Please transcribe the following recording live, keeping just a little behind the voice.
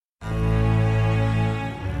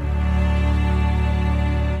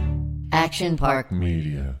Action Park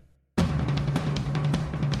Media.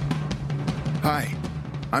 Hi,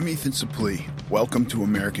 I'm Ethan Suplee. Welcome to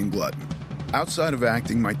American Glutton. Outside of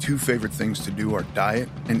acting, my two favorite things to do are diet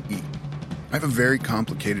and eat. I have a very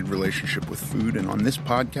complicated relationship with food, and on this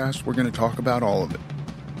podcast, we're going to talk about all of it.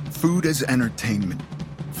 Food as entertainment,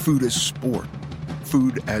 food as sport,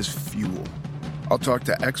 food as fuel. I'll talk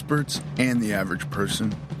to experts and the average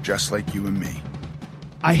person, just like you and me.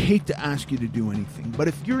 I hate to ask you to do anything, but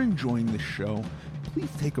if you're enjoying this show,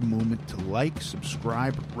 please take a moment to like,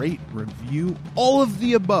 subscribe, rate, review, all of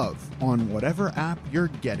the above on whatever app you're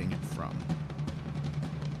getting it from.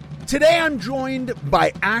 Today I'm joined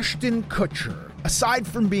by Ashton Kutcher. Aside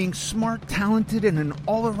from being smart, talented, and an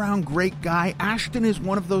all-around great guy, Ashton is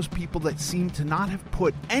one of those people that seem to not have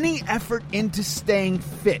put any effort into staying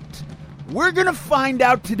fit. We're going to find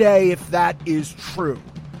out today if that is true.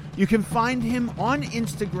 You can find him on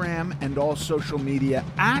Instagram and all social media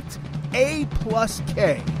at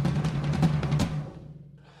A+K.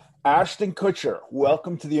 Ashton Kutcher,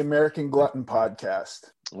 welcome to the American Glutton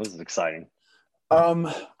podcast. This is exciting.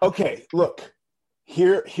 Okay, look,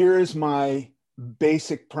 here is my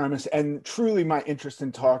basic premise and truly my interest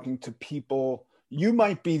in talking to people. You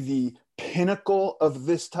might be the pinnacle of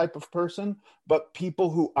this type of person, but people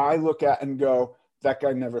who I look at and go, that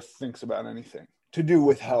guy never thinks about anything to do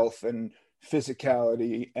with health and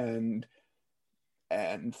physicality and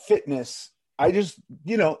fitness. I just,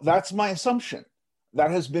 that's my assumption.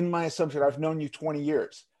 That has been my assumption. I've known you 20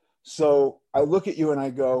 years. So I look at you and I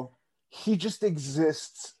go, he just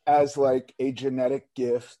exists as like a genetic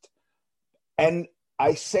gift. And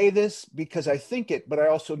I say this because I think it, but I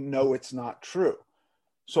also know it's not true.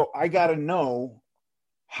 So I got to know,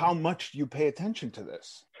 how much do you pay attention to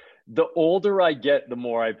this? The older I get, the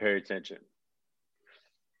more I pay attention.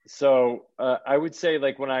 So I would say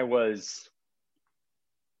like when I was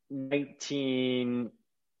 19,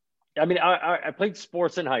 I played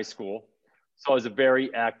sports in high school. So I was a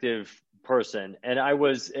very active person, and I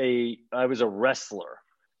was a wrestler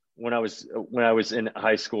when I was in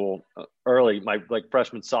high school early, my like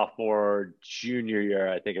freshman, sophomore, junior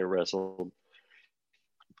year, I think I wrestled.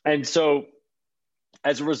 And so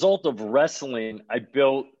as a result of wrestling, I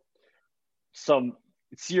built some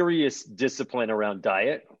serious discipline around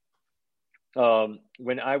diet.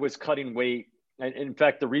 When I was cutting weight, and in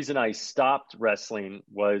fact, the reason I stopped wrestling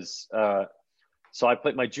was, so I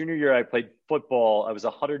played my junior year, I played football. I was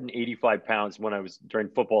 185 pounds when I was during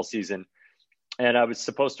football season, and I was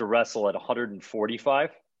supposed to wrestle at 145.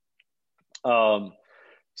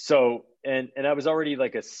 So, and I was already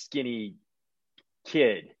like a skinny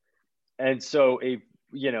kid. And so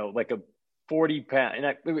like a 40 pound,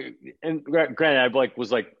 and granted, I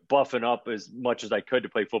was buffing up as much as I could to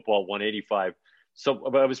play football 185. So,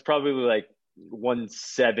 but I was probably like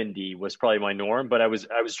 170 was probably my norm, but I was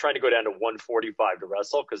trying to go down to 145 to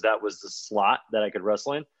wrestle because that was the slot that I could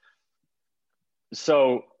wrestle in.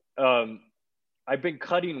 So, I've been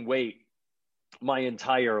cutting weight my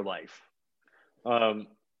entire life,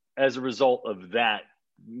 as a result of that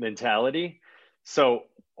mentality. So,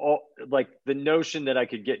 like the notion that I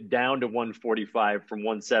could get down to 145 from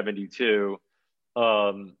 172,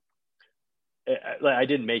 I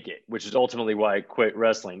didn't make it, which is ultimately why I quit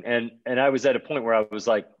wrestling. And I was at a point where I was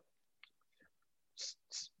like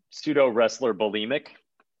pseudo wrestler bulimic.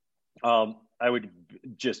 I would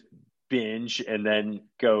just binge and then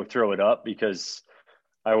go throw it up because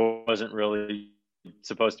I wasn't really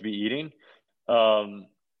supposed to be eating.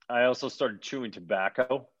 I also started chewing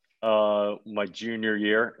tobacco my junior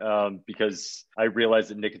year because I realized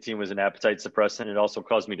that nicotine was an appetite suppressant. It also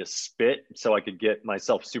caused me to spit so I could get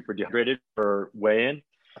myself super dehydrated for weigh-in.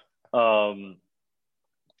 So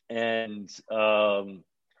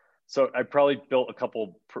I probably built a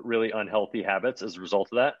couple really unhealthy habits as a result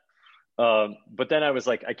of that. But then I was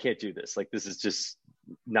like, I can't do this. Like, this is just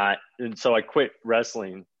not. And so I quit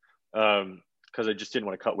wrestling because I just didn't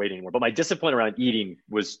want to cut weight anymore. But my discipline around eating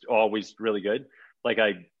was always really good. Like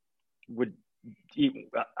I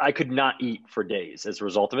could not eat for days as a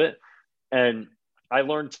result of it. And I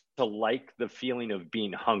learned to like the feeling of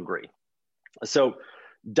being hungry. So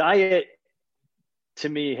diet to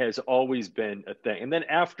me has always been a thing. And then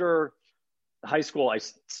after high school, I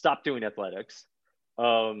stopped doing athletics.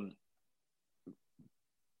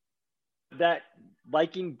 That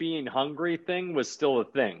liking being hungry thing was still a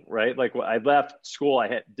thing, right? Like when I left school,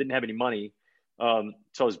 I didn't have any money. So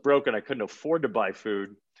I was broken. I couldn't afford to buy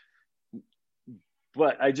food.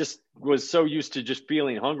 But I just was so used to just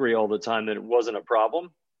feeling hungry all the time that it wasn't a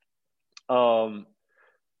problem. And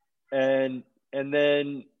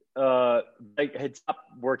then I had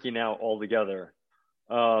stopped working out altogether.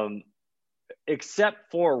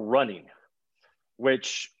 except for running,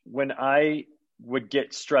 which when I would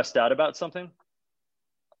get stressed out about something,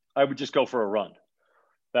 I would just go for a run.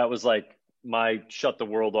 That was like my shut the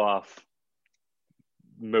world off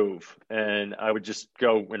move. And I would just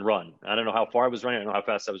go and run. I don't know how far I was running. I don't know how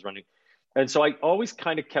fast I was running. And so I always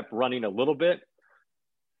kind of kept running a little bit,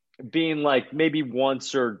 being like maybe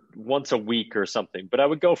once a week or something. But I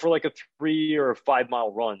would go for like a 3 or a 5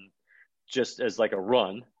 mile run just as like a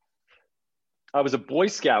run. I was a Boy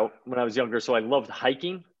Scout when I was younger, so I loved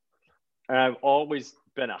hiking. And I've always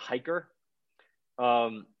been a hiker.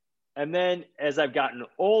 And then as I've gotten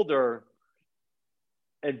older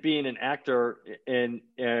and being an actor and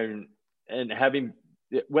having,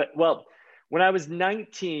 well, when I was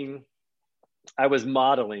 19, I was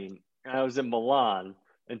modeling and I was in Milan,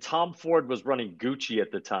 and Tom Ford was running Gucci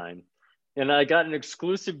at the time. And I got an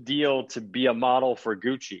exclusive deal to be a model for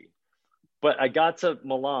Gucci. But I got to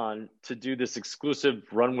Milan to do this exclusive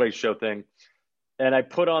runway show thing. And I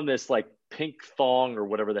put on this like pink thong or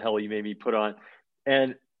whatever the hell he made me put on.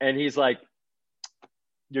 And he's like,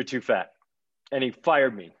 "You're too fat." And he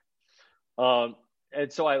fired me. And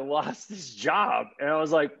so I lost this job. And I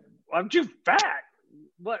was like, "I'm too fat."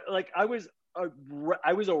 What? Like I was a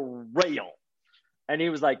rail. And he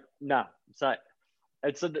was like, "No, it's not."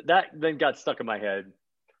 And so that then got stuck in my head.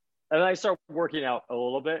 And I started working out a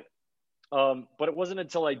little bit. But it wasn't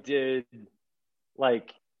until I did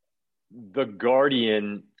like The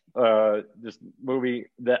Guardian, this movie,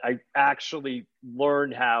 that I actually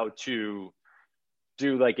learned how to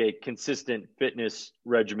do like a consistent fitness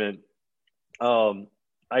regimen.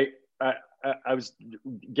 I was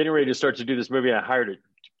getting ready to start to do this movie, and I hired a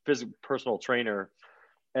physical personal trainer,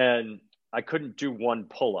 and I couldn't do one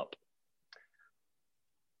pull-up.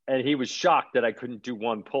 And he was shocked that I couldn't do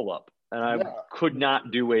one pull-up. And I could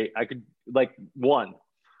not do I could like one.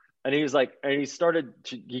 And he was like, and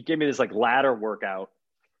he gave me this like ladder workout.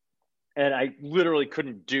 And I literally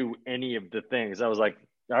couldn't do any of the things. I was like,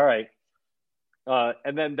 all right.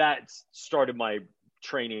 And then that started my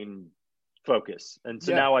training focus. And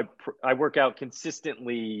so now I work out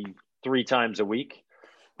consistently 3 times a week.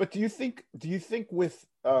 But do you think with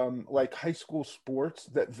like high school sports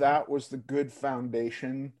that was the good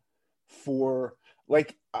foundation for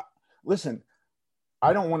like, listen,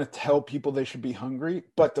 I don't want to tell people they should be hungry,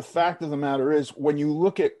 but the fact of the matter is when you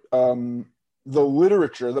look at the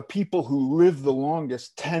literature, the people who live the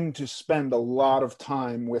longest tend to spend a lot of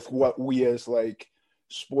time with what we as like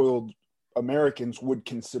spoiled Americans would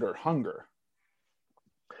consider hunger.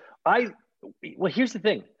 Well, here's the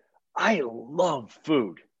thing. I love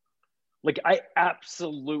food. Like I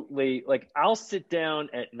absolutely, like I'll sit down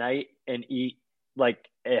at night and eat like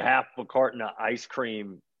a half a carton of ice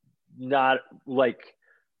cream, not like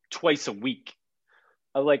twice a week.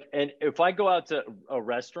 And if I go out to a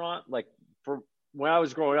restaurant, like for when I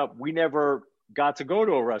was growing up, we never got to go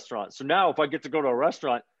to a restaurant. So now if I get to go to a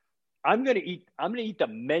restaurant, I'm going to eat the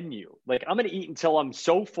menu. Like I'm going to eat until I'm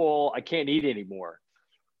so full, I can't eat anymore.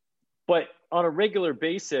 But on a regular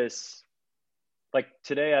basis, like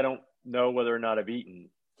today, I don't know whether or not I've eaten.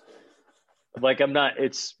 Like I'm not,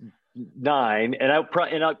 it's 9 and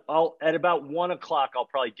I'll at about 1 o'clock, I'll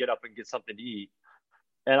probably get up and get something to eat.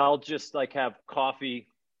 And I'll just like have coffee.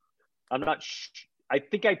 I'm not, I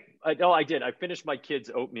think I did. I finished my kids'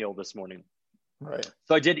 oatmeal this morning. Right.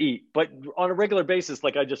 So I did eat, but on a regular basis,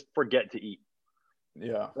 like I just forget to eat.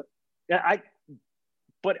 Yeah.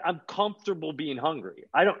 But I'm comfortable being hungry.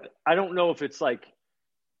 I don't know if it's like,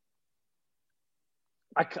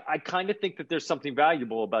 I kind of think that there's something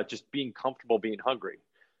valuable about just being comfortable being hungry.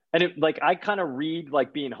 And I kind of read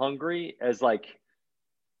like being hungry as like,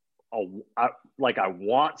 I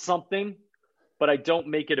want something, but I don't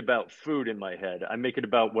make it about food in my head. I make it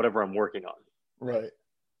about whatever I'm working on. Right.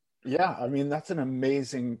 Yeah. I mean, that's an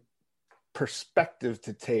amazing perspective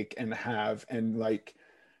to take and have and like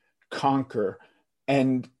conquer.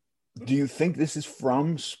 And do you think this is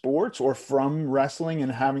from sports or from wrestling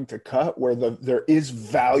and having to cut where there is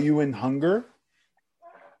value in hunger?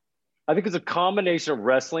 I think it's a combination of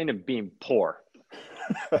wrestling and being poor.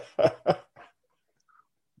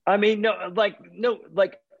 I mean, I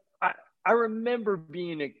remember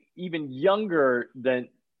being even younger than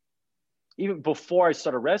even before I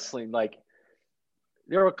started wrestling. Like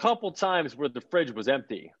there were a couple times where the fridge was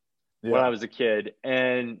empty when I was a kid,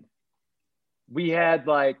 and we had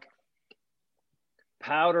like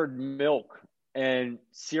powdered milk and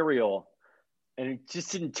cereal, and it just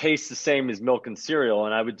didn't taste the same as milk and cereal.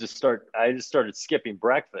 And I just started skipping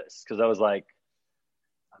breakfast because I was like,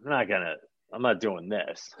 I'm not doing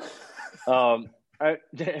this.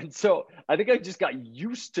 And so I think I just got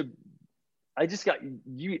used to I just got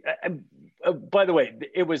you. By the way,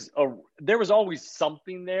 there was always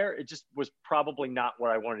something there. It just was probably not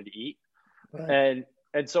what I wanted to eat, right.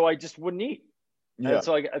 and so I just wouldn't eat. Yeah. And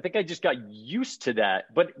so I think I just got used to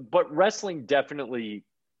that. But wrestling definitely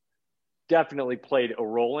played a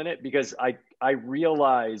role in it, because I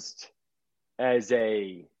realized as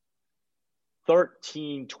a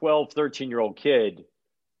 13-year-old kid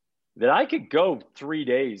that I could go 3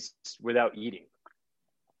 days without eating.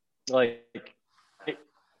 Once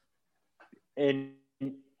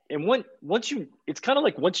it's kind of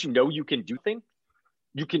like once you know you can do things,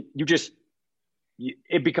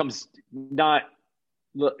 it becomes not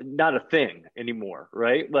a thing anymore,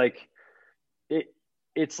 right? Like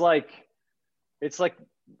it's like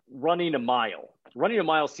running a mile. Running a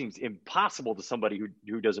mile seems impossible to somebody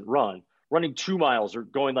who doesn't run. Running 2 miles or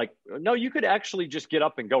going no, you could actually just get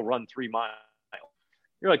up and go run 3 miles.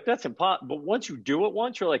 You're like, that's impossible. But once you do it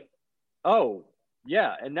once, you're like, oh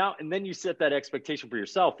yeah. And then you set that expectation for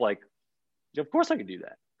yourself. Like, of course I can do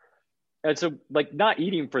that. And so not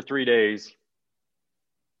eating for 3 days.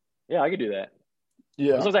 Yeah, I could do that.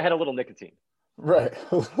 Yeah. As long as I had a little nicotine. Right.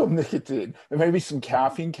 A little nicotine. And maybe some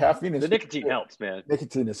caffeine. Caffeine is... The nicotine helps, man.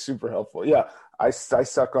 Nicotine is super helpful. Yeah. I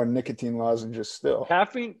suck on nicotine lozenges still.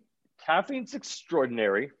 Caffeine's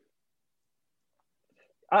extraordinary.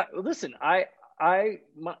 Listen,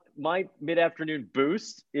 my mid-afternoon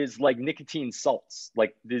boost is like nicotine salts,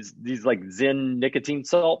 like these like Zen nicotine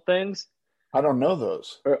salt things. I don't know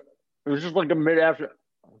those. It was just like a mid-afternoon.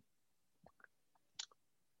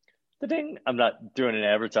 The ding. I'm not doing an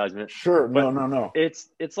advertisement. Sure. No. It's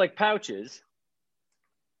like pouches.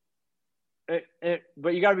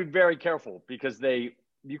 But you got to be very careful, because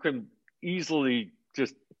you can easily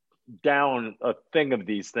just down a thing of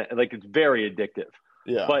these things. Like, it's very addictive.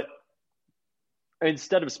 Yeah. But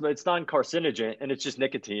instead of, it's non-carcinogen, and it's just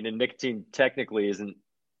nicotine, and nicotine technically isn't.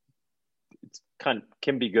 It's can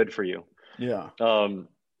be good for you. Yeah.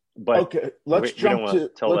 But okay, let's jump to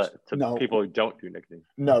tell that to people who don't do nicotine.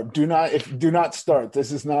 No, do not start.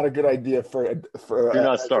 This is not a good idea for a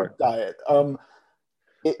diet.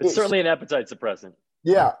 It's certainly an appetite suppressant.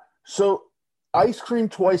 Yeah. So ice cream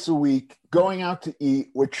twice a week, going out to eat,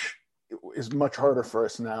 which is much harder for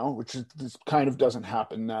us now, which this kind of doesn't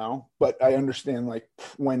happen now. But I understand, like,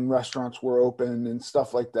 when restaurants were open and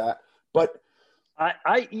stuff like that. But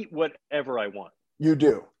I eat whatever I want. You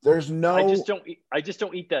do. There's no. I just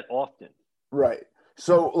don't eat that often. Right.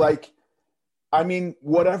 So, like, I mean,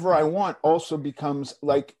 whatever I want also becomes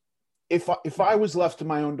like, if I was left to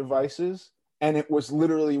my own devices, and it was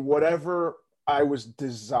literally whatever I was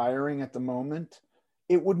desiring at the moment,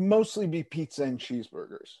 it would mostly be pizza and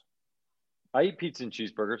cheeseburgers. I eat pizza and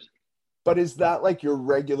cheeseburgers. But is that like your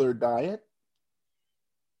regular diet?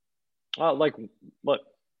 Look,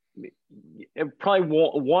 probably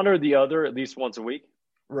one or the other, at least once a week.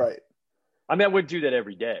 Right. I mean, I wouldn't do that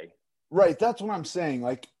every day. Right. That's what I'm saying.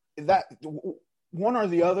 Like, that one or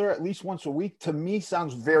the other, at least once a week, to me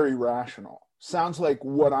sounds very rational. Sounds like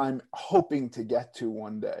what I'm hoping to get to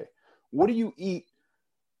one day. What do you eat?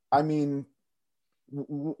 I mean,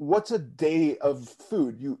 what's a day of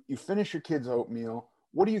food? You finish your kids' oatmeal.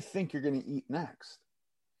 What do you think you're going to eat next?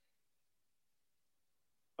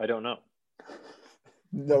 I don't know.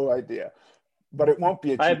 No idea. But it won't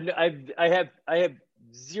be I have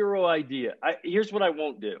zero idea. Here's what I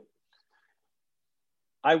won't do.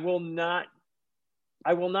 I will not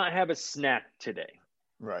have a snack today.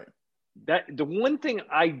 Right. The one thing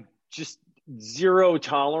I just zero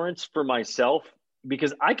tolerance for myself,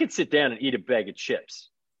 because I could sit down and eat a bag of chips,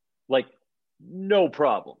 like, no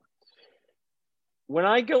problem. When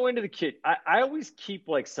I go into the kitchen, I always keep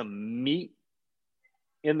like some meat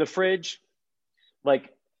in the fridge,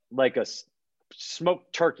 like a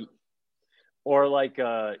smoked turkey, or like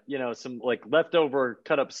some like leftover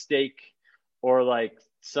cut up steak, or like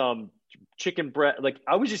some chicken breast. Like,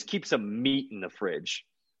 I would just keep some meat in the fridge,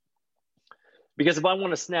 because if I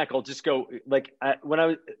want a snack, I'll just go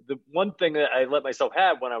the one thing that I let myself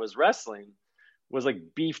have when I was wrestling was like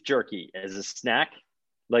beef jerky as a snack.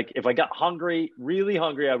 Like, if I got really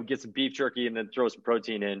hungry, I would get some beef jerky and then throw some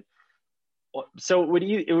protein in. So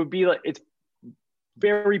it would be like, it's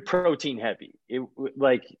very protein heavy.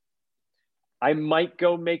 Like, I might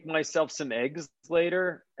go make myself some eggs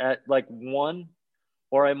later at like 1,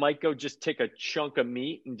 or I might go just take a chunk of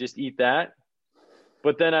meat and just eat that.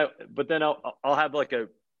 But then I'll have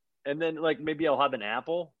and then maybe I'll have an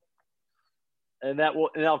apple, and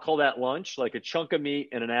I'll call that lunch, like a chunk of meat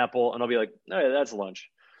and an apple, and I'll be like, oh yeah, that's lunch.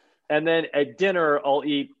 And then at dinner, I'll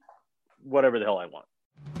eat whatever the hell I want.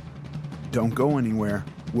 Don't go anywhere.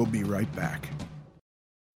 We'll be right back.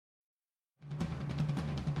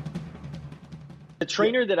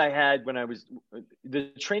 trainer that I had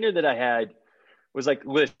was like,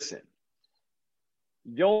 listen,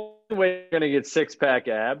 the only way you're going to get 6-pack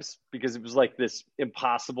abs, because it was like this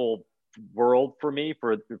impossible world for me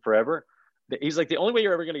for forever. He's like, the only way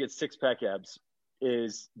you're ever going to get 6-pack abs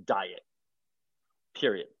is diet,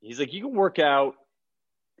 period. He's like, you can work out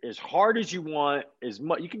as hard as you want,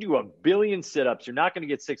 you can do 1 billion sit-ups. You're not going to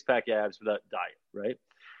get 6-pack abs without diet, right?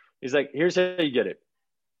 He's like, here's how you get it.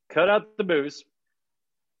 Cut out the booze.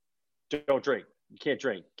 Don't drink. You can't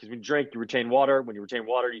drink, because when you drink, you retain water. When you retain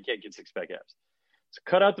water, you can't get 6-pack abs. So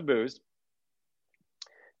cut out the booze.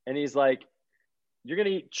 And he's like, you're going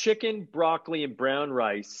to eat chicken, broccoli, and brown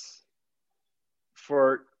rice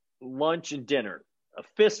for lunch and dinner. A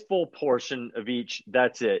fistful portion of each.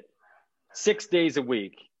 That's it. 6 days a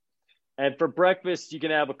week. And for breakfast, you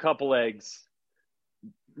can have a couple eggs,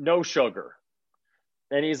 no sugar.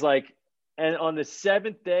 And he's like, and on the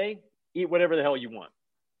 7th day, eat whatever the hell you want.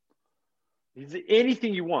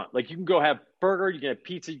 Anything you want. Like, you can go have burger, you can have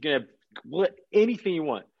pizza, you can have anything you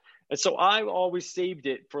want. And so I always saved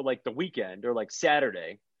it for like the weekend or like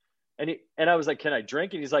Saturday. And I was like, can I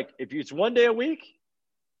drink? And he's like, if it's 1 day a week,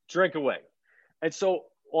 drink away. And so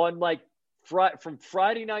on like from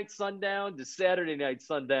Friday night sundown to Saturday night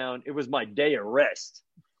sundown, it was my day of rest.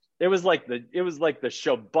 It was like the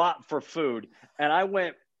Shabbat for food. And I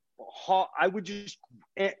would just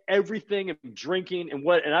everything and drinking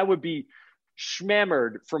and I would be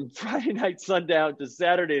schmammered from Friday night sundown to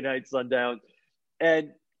Saturday night sundown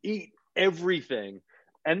and eat everything.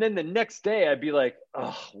 And then the next day I'd be like,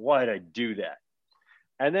 oh, why'd I do that?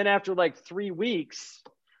 And then after like 3 weeks,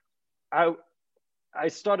 I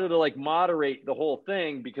started to like moderate the whole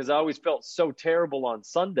thing, because I always felt so terrible on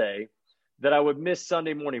Sunday that I would miss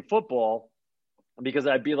Sunday morning football because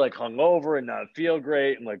I'd be like hungover and not feel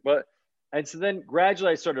great and like what. And so then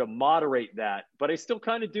gradually I started to moderate that, but I still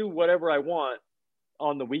kind of do whatever I want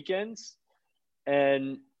on the weekends,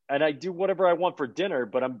 and I do whatever I want for dinner,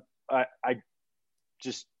 but I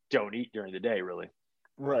just don't eat during the day, really.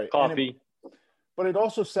 Right. Coffee. But it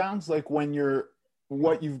also sounds like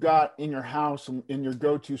what you've got in your house and in your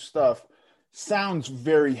go-to stuff sounds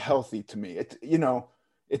very healthy to me.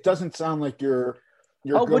 It doesn't sound like you're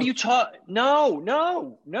what are you talking?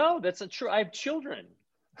 No, that's not true. I have children.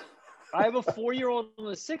 I have a 4-year-old and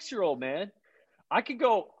a 6-year-old, man. I could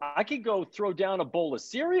go throw down a bowl of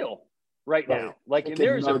cereal right now. Like, and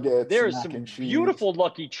there's some beautiful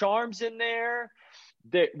Lucky Charms in there.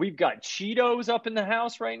 We've got Cheetos up in the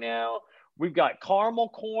house right now. We've got caramel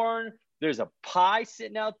corn. There's a pie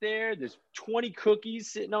sitting out there. There's 20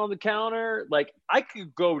 cookies sitting on the counter. Like, I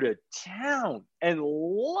could go to town and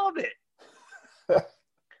love it.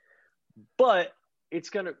 But it's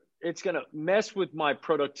gonna mess with my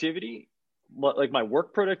productivity, like my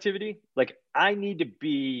work productivity. Like, I need to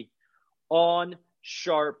be on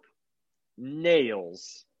sharp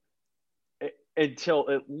nails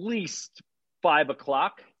until at least 5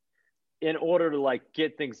 o'clock in order to like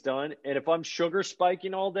get things done. And if I'm sugar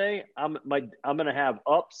spiking all day, I'm going to have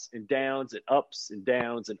ups and downs and ups and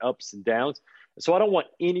downs and ups and downs. So I don't want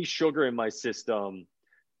any sugar in my system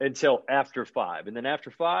until after 5. And then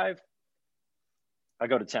after 5, I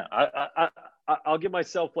go to town. I'll give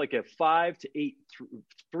myself like a 5 to 8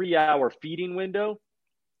 3-hour feeding window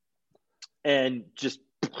and just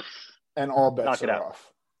and all bets knock it are out.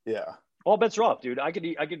 off. Yeah. All bets are off, dude. I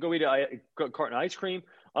could go eat a carton of ice cream.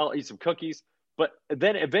 I'll eat some cookies, but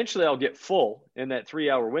then eventually I'll get full in that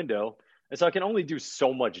 3-hour window. And so I can only do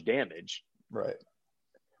so much damage. Right.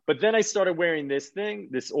 But then I started wearing this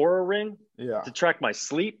Oura ring to track my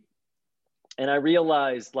sleep. And I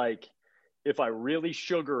realized, like, if I really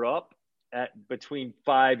sugar up at between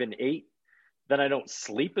 5 and 8, then I don't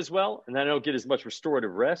sleep as well. And then I don't get as much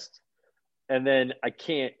restorative rest. And then I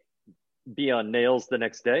can't be on nails the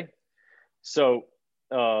next day. So,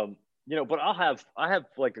 but I have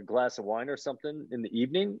like a glass of wine or something in the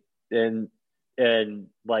evening and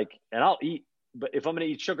I'll eat, but if I'm going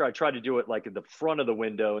to eat sugar, I try to do it like at the front of the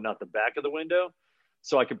window, not the back of the window.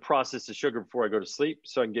 So I can process the sugar before I go to sleep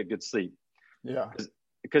so I can get good sleep. Yeah.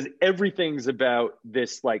 Because everything's about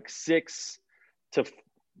this like 6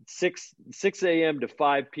 a.m. to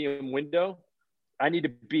 5 p.m. window. I need to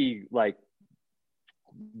be like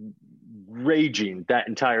raging that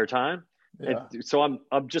entire time. Yeah. And so I'm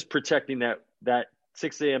just protecting that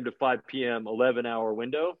 6 a.m. to 5 p.m. 11-hour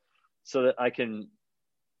window so that I can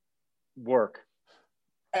work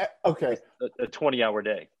okay, a 20-hour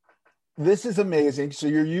day. This is amazing. So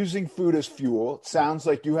you're using food as fuel. It sounds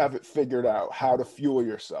like you have it figured out how to fuel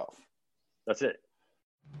yourself. That's it.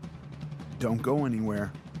 Don't go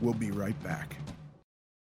anywhere. We'll be right back.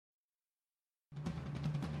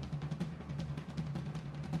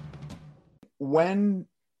 when,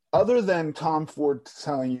 other than Tom Ford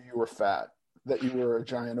telling you were fat, that you were a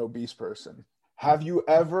giant obese person, have you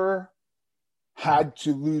ever had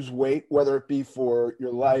to lose weight, whether it be for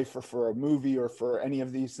your life or for a movie or for any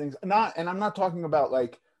of these things? And I'm not talking about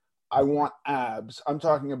like, I want abs. I'm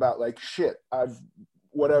talking about like, shit,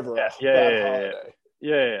 whatever, bad holiday.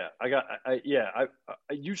 Yeah. I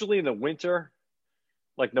usually in the winter,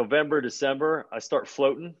 like November, December, I start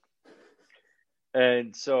floating.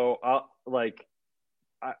 And so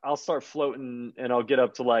I'll start floating and I'll get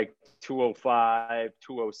up to like 205,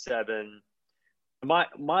 207. My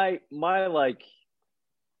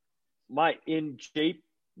in shape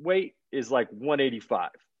weight is like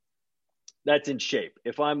 185. That's in shape.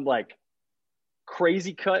 If I'm like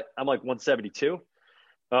crazy cut, I'm like 172.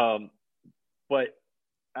 But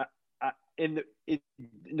in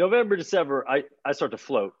November, December, I start to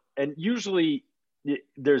float, and usually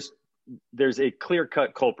there's a clear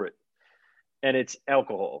cut culprit, and it's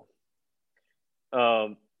alcohol.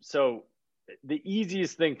 So the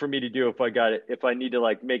easiest thing for me to do if I need to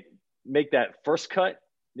like make that first cut,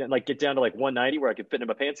 like get down to like 190 where I can fit in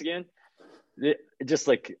my pants again.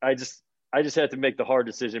 I just had to make the hard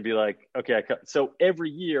decision and be like, okay, I cut. So every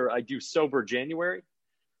year I do sober January,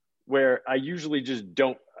 where I usually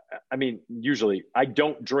I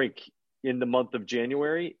don't drink in the month of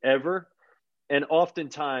January ever. And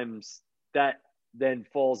oftentimes that then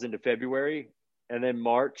falls into February and then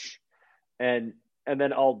March. And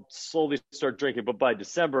then I'll slowly start drinking. But by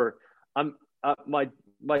December, my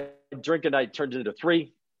drinking night turns into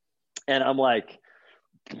 3. And I'm like,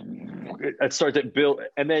 I start to build,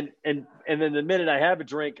 and then the minute I have a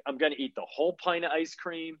drink, I'm gonna eat the whole pint of ice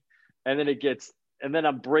cream, and then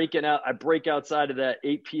I'm breaking out. I break outside of that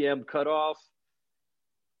 8 p.m. cutoff.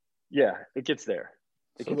 Yeah, it gets there.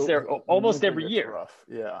 It gets there almost every year. Rough.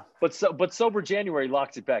 Yeah, but sober January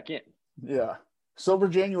locks it back in. Yeah, sober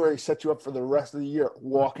January sets you up for the rest of the year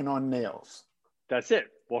walking on nails. That's it,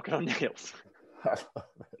 walking on nails.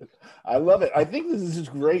 I love it. I think this is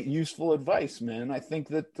just great, useful advice, man. I think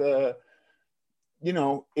that,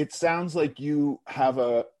 it sounds like you have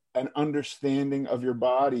an understanding of your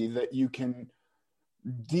body that you can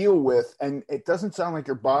deal with. And it doesn't sound like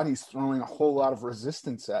your body's throwing a whole lot of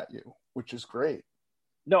resistance at you, which is great.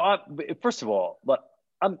 No, first of all,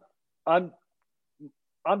 I'm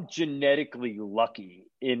genetically lucky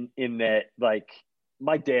in that, like,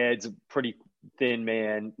 my dad's a pretty thin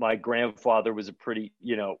man. My grandfather was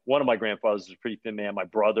one of my grandfathers was a pretty thin man. My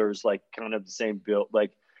brother's like kind of the same build.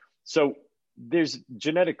 Like, so there's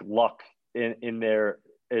genetic luck in there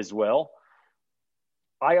as well.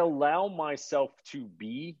 I allow myself to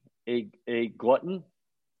be a glutton.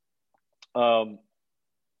 But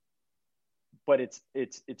it's a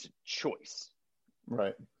choice.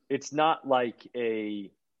 Right. It's not like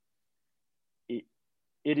it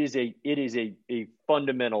is a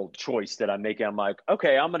fundamental choice that I'm making. I'm like,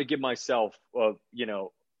 okay, I'm going to give myself a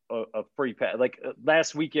free pass. Like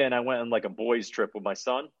last weekend, I went on like a boys trip with my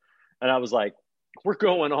son, and I was like, we're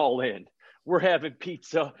going all in. We're having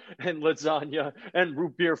pizza and lasagna and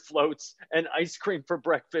root beer floats and ice cream for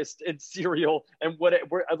breakfast and cereal and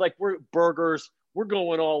we're burgers. We're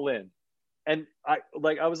going all in. And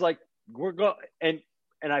I was like, we're going, and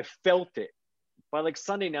I felt it. By like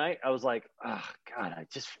Sunday night, I was like, oh God, I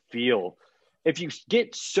just feel, if you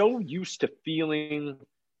get so used to feeling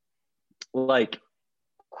like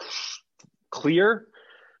clear,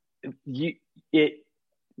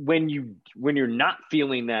 when you're not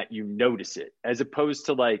feeling that, you notice it, as opposed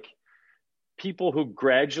to like people who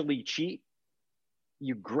gradually cheat,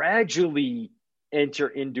 you gradually enter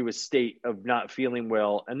into a state of not feeling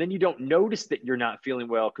well. And then you don't notice that you're not feeling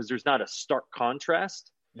well because there's not a stark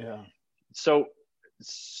contrast. Yeah. So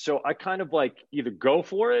I kind of like either go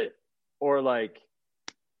for it or like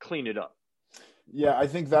clean it up. Yeah, I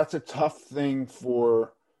think that's a tough thing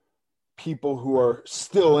for people who are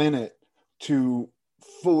still in it to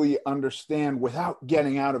fully understand without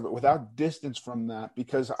getting out of it, without distance from that.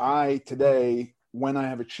 Because today, when I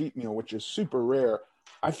have a cheat meal, which is super rare,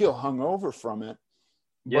 I feel hungover from it.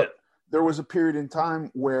 But there was a period in time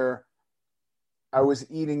where I was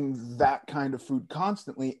eating that kind of food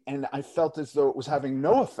constantly, and I felt as though it was having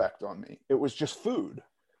no effect on me. It was just food.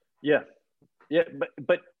 Yeah.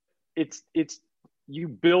 But it's you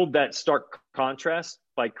build that stark contrast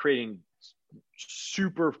by creating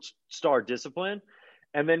superstar discipline,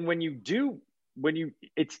 and then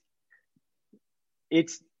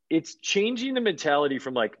it's changing the mentality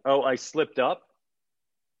from like, oh, I slipped up,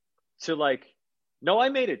 to like, no, I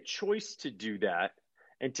made a choice to do that.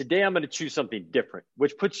 And today I'm going to choose something different,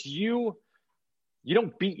 which puts you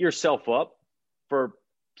don't beat yourself up for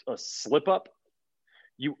a slip up,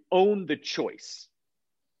 you own the choice.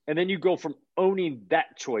 And then you go from owning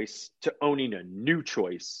that choice to owning a new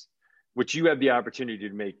choice, which you have the opportunity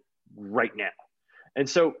to make right now. And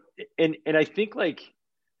so, and I think like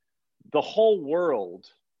the whole world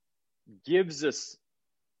gives us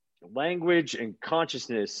language and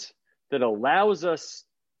consciousness that allows us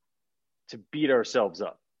to beat ourselves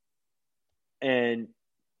up. And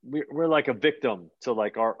we're like a victim to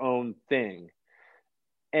like our own thing.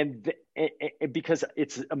 And because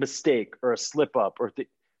it's a mistake or a slip up or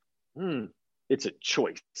it's a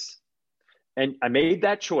choice. And I made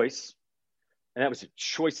that choice. And that was a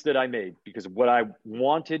choice that I made because of what I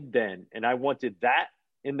wanted then. And I wanted that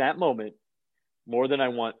in that moment more than I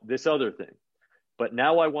want this other thing. But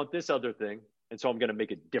now I want this other thing. And so I'm going to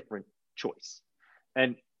make a different choice.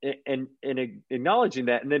 And acknowledging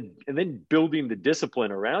that and then building the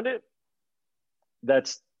discipline around it.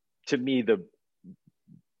 That's to me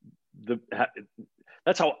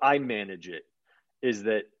that's how I manage it, is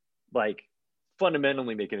that like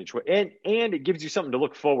fundamentally making a choice, and it gives you something to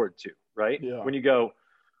look forward to, right? Yeah. When you go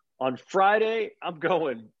on Friday, I'm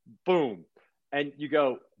going boom, and you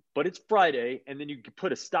go, but it's Friday, and then you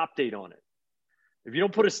put a stop date on it. If you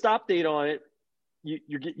don't put a stop date on it,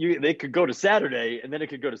 they could go to Saturday, and then it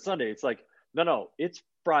could go to Sunday. It's like no, it's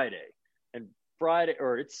Friday,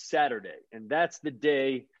 or it's Saturday, and that's the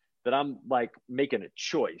day that I'm like making a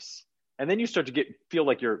choice. And then you start to feel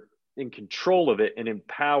like you're in control of it and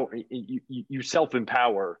you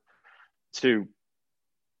self-empower to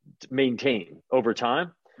maintain over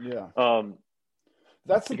time. Yeah.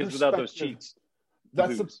 That's because without those cheats.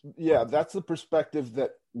 That's the perspective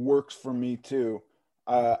that works for me too.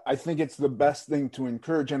 I think it's the best thing to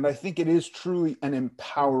encourage. And I think it is truly an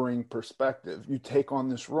empowering perspective. You take on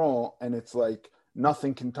this role and it's like,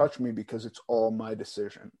 nothing can touch me because it's all my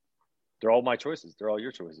decision. They're all my choices. They're all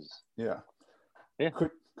your choices. Yeah. Yeah.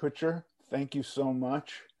 Kutcher, thank you so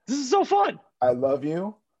much. This is so fun. I love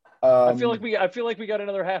you. I feel like we got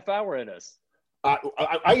another half hour in us.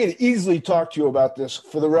 I can easily talk to you about this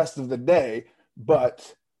for the rest of the day,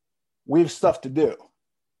 but we have stuff to do.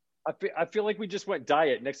 I feel like we just went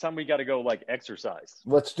diet. Next time we got to go like exercise.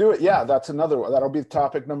 Let's do it. Yeah, that's another one. That'll be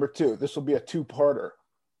topic number 2. This will be a 2-parter.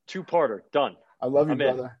 Done. I love you,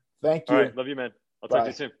 brother. Thank you. All right, love you, man. I'll talk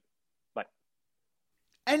to you soon. Bye.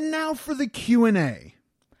 And now for the Q&A.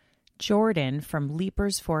 Jordan from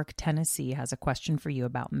Leapers Fork, Tennessee has a question for you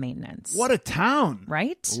about maintenance. What a town.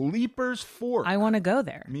 Right? Leapers Fork. I want to go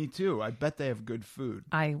there. Me too. I bet they have good food.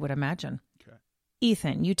 I would imagine. Okay.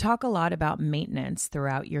 Ethan, you talk a lot about maintenance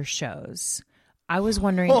throughout your shows. I was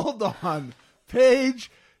wondering... Hold on. Paige,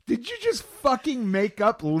 did you just fucking make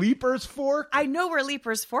up Leapers Fork? I know where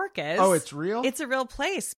Leapers Fork is. Oh, it's real? It's a real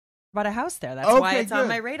place. Bought a house there. That's Okay, why it's good. on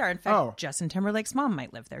my radar. In fact, Justin Timberlake's mom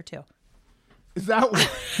might live there too. Is that why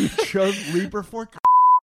you chose Leaper Fork?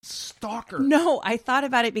 Stalker. No, I thought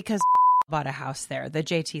about it because bought a house there. The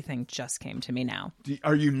JT thing just came to me now.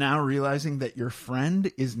 Are you now realizing that your friend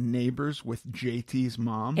is neighbors with JT's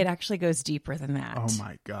mom? It actually goes deeper than that. Oh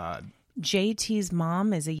my God. JT's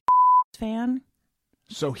mom is a fan.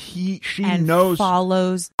 So she and knows.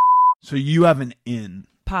 Follows. So you have an in.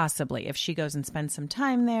 Possibly. If she goes and spends some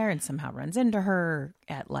time there and somehow runs into her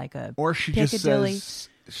at like a Or she Piccadilly.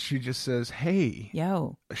 she just says, hey.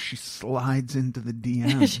 Yo. She slides into the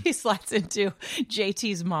DM. She slides into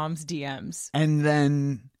JT's mom's DMs. And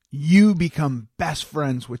then you become best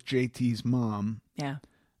friends with JT's mom. Yeah.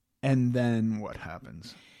 And then what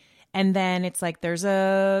happens? And then it's like there's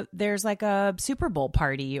like a Super Bowl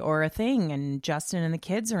party or a thing, and Justin and the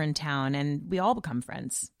kids are in town, and we all become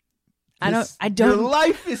friends. I don't. Your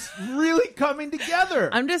life is really coming together.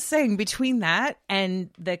 I'm just saying, between that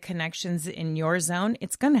and the connections in your zone,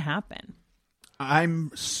 it's going to happen.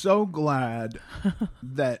 I'm so glad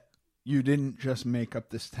that you didn't just make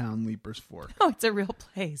up this town, Leapers Fork. Oh, it's a real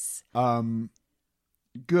place.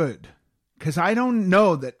 Good. Because I don't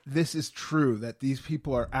know that this is true, that these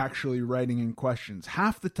people are actually writing in questions.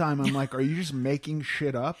 Half the time I'm like, are you just making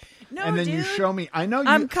shit up? No, and then dude. you show me. I know you.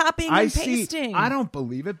 I'm copying and see, pasting. I don't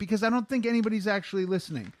believe it because I don't think anybody's actually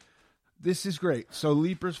listening. This is great. So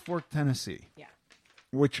Leapers Fork, Tennessee. Yeah.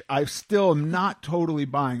 Which I still am not totally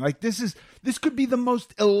buying. Like this could be the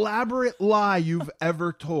most elaborate lie you've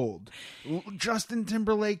ever told. Justin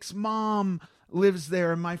Timberlake's mom lives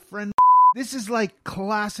there, and my friend. This is like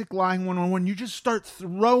classic lying 101. You just start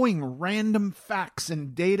throwing random facts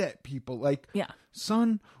and data at people. Like, yeah.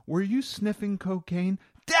 Son, were you sniffing cocaine?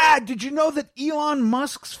 Dad, did you know that Elon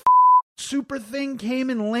Musk's super thing came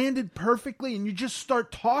and landed perfectly? And you just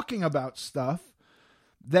start talking about stuff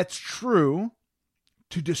that's true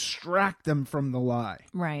to distract them from the lie.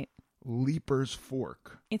 Right. Leaper's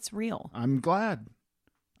Fork. It's real. I'm glad,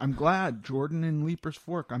 Jordan and Leaper's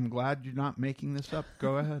Fork. I'm glad you're not making this up.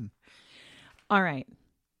 Go ahead. All right.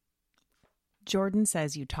 Jordan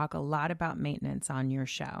says you talk a lot about maintenance on your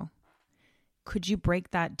show. Could you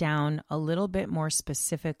break that down a little bit more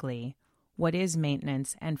specifically? What is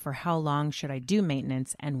maintenance, and for how long should I do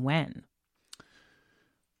maintenance, and when?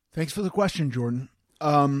 Thanks for the question, Jordan.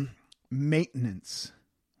 Maintenance.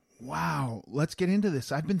 Wow. Let's get into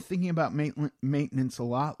this. I've been thinking about maintenance a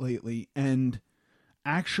lot lately, and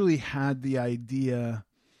actually had the idea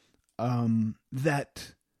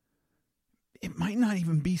that it might not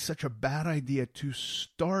even be such a bad idea to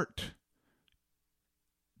start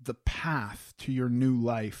the path to your new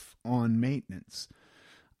life on maintenance.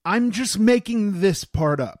 I'm just making this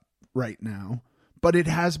part up right now, but it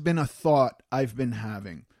has been a thought I've been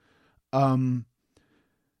having.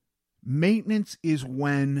 Maintenance is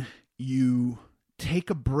when you take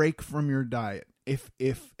a break from your diet. If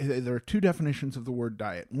there are two definitions of the word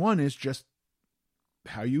diet. One is just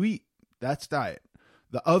how you eat. That's diet.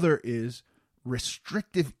 The other is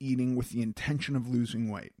restrictive eating with the intention of losing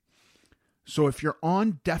weight. So if you're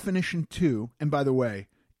on definition 2, and by the way,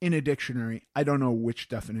 in a dictionary, I don't know which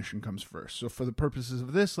definition comes first. So for the purposes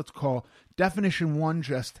of this, let's call definition 1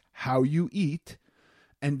 just how you eat,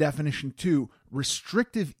 and definition 2,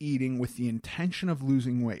 restrictive eating with the intention of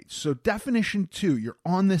losing weight. So definition 2, you're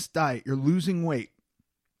on this diet, you're losing weight.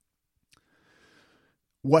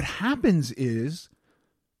 What happens is,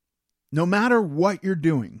 no matter what you're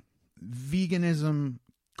doing, veganism,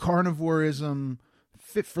 carnivorism,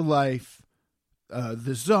 Fit for Life,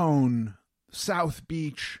 The Zone, South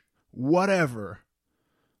Beach, whatever,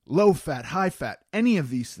 low fat, high fat, any of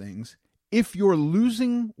these things, if you're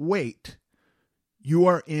losing weight, you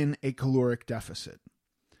are in a caloric deficit.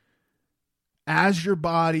 As your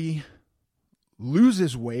body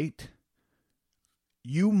loses weight,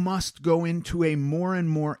 you must go into a more and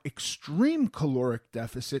more extreme caloric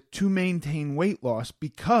deficit to maintain weight loss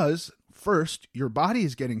because, first, your body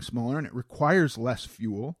is getting smaller and it requires less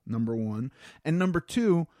fuel, number one. And number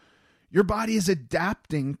two, your body is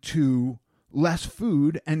adapting to less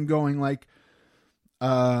food and going like,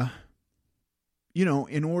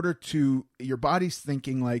 in order to, your body's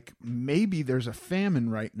thinking like, maybe there's a famine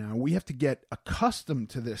right now. We have to get accustomed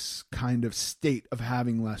to this kind of state of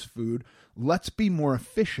having less food. Let's be more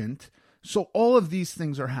efficient. So all of these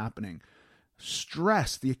things are happening.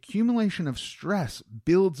 Stress, the accumulation of stress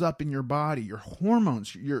builds up in your body, your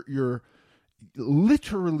hormones, your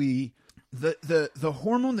literally the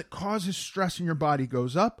hormone that causes stress in your body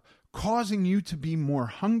goes up, causing you to be more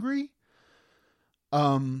hungry.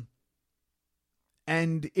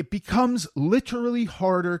 And it becomes literally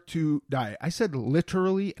harder to diet. I said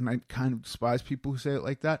literally, and I kind of despise people who say it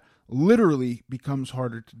like that. Literally becomes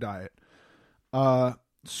harder to diet.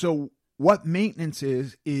 So what maintenance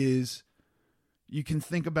is you can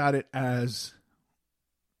think about it as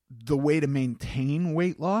the way to maintain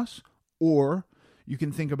weight loss, or you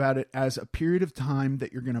can think about it as a period of time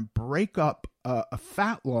that you're going to break up a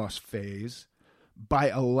fat loss phase by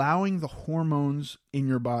allowing the hormones in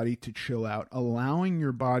your body to chill out, allowing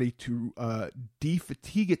your body to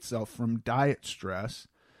defatigue itself from diet stress.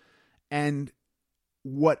 And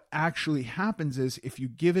what actually happens is if you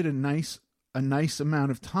give it a nice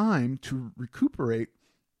amount of time to recuperate,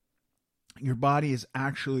 your body is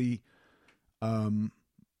actually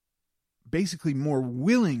basically more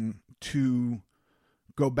willing to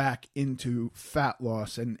go back into fat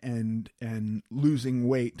loss and losing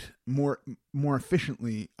weight more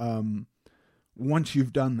efficiently once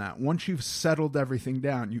you've done that. Once you've settled everything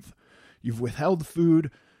down, you've withheld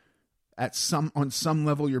food on some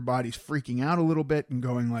level, your body's freaking out a little bit and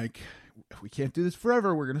going like, we can't do this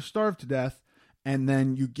forever, we're going to starve to death. And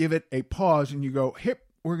then you give it a pause and you go, hip,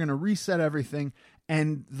 we're going to reset everything.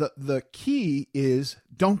 And the key is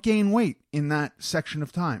don't gain weight in that section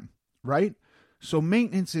of time, right? So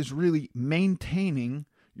maintenance is really maintaining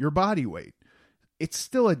your body weight. It's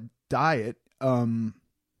still a diet.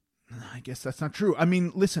 I guess that's not true. I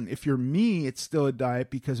mean, listen, if you're me, it's still a diet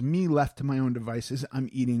because me left to my own devices, I'm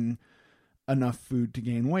eating enough food to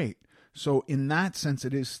gain weight. So in that sense,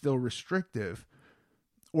 it is still restrictive,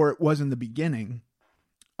 or it was in the beginning.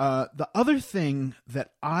 The other thing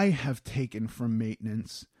that I have taken from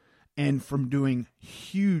maintenance and from doing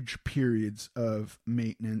huge periods of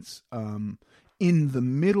maintenance in the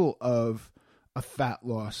middle of a fat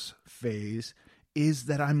loss phase is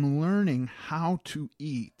that I'm learning how to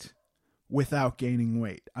eat without gaining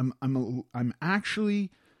weight. I'm actually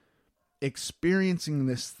experiencing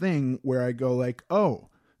this thing where I go like, oh,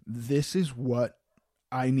 this is what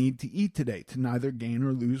I need to eat today to neither gain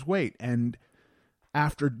or lose weight. And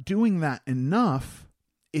after doing that enough,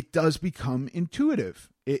 it does become intuitive.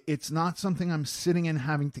 It's not something I'm sitting and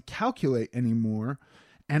having to calculate anymore.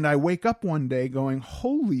 And I wake up one day going,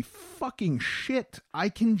 holy fucking shit, I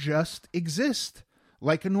can just exist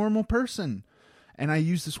like a normal person. And I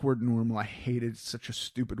use this word normal. I hate it. It's such a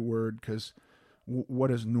stupid word because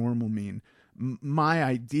what does normal mean? My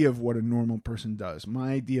idea of what a normal person does,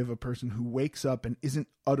 my idea of a person who wakes up and isn't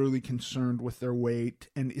utterly concerned with their weight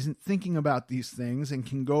and isn't thinking about these things and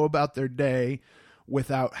can go about their day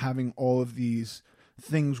without having all of these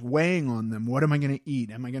things weighing on them. What am I going to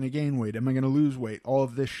eat? Am I going to gain weight? Am I going to lose weight? All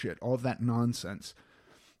of this shit, all of that nonsense.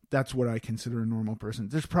 That's what I consider a normal person.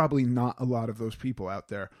 There's probably not a lot of those people out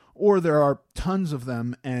there, or there are tons of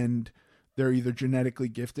them and they're either genetically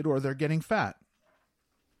gifted or they're getting fat.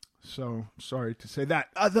 So sorry to say that.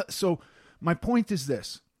 So my point is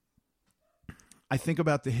this. I think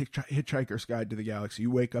about the Hitchhiker's Guide to the Galaxy.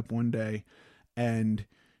 You wake up one day and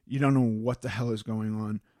you don't know what the hell is going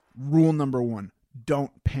on. Rule number 1,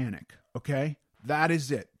 don't panic. Okay? That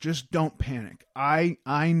is it. Just don't panic. I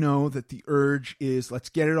know that the urge is let's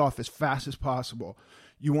get it off as fast as possible.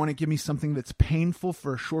 You want to give me something that's painful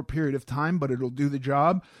for a short period of time, but it'll do the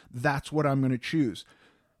job. That's what I'm going to choose.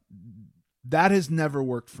 That has never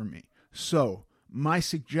worked for me. So my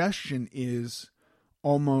suggestion is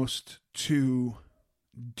almost to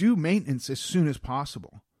do maintenance as soon as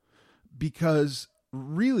possible, because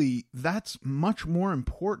really that's much more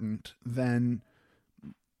important than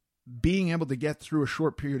being able to get through a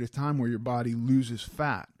short period of time where your body loses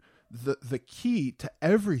fat. The key to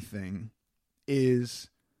everything is,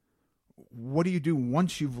 what do you do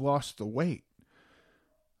once you've lost the weight?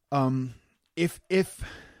 If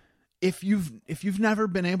you've never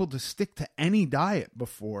been able to stick to any diet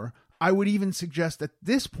before, I would even suggest at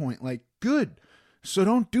this point, like, good. So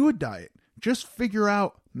don't do a diet. Just figure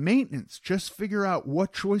out maintenance. Just figure out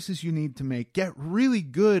what choices you need to make. Get really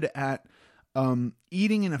good at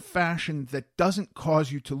eating in a fashion that doesn't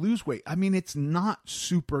cause you to lose weight. I mean, it's not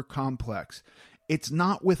super complex. It's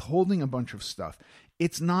not withholding a bunch of stuff.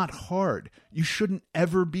 It's not hard. You shouldn't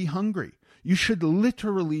ever be hungry. You should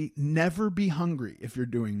literally never be hungry if you're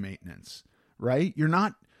doing maintenance, right? You're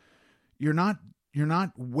not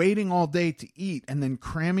waiting all day to eat and then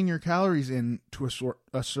cramming your calories in to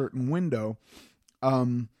a certain window.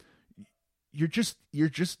 You're just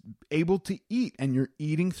able to eat, and you're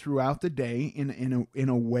eating throughout the day in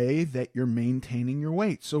a way that you're maintaining your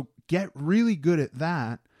weight. So get really good at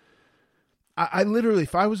that. I literally,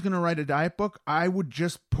 if I was going to write a diet book, I would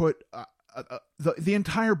just put the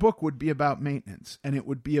entire book would be about maintenance, and it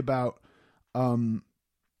would be about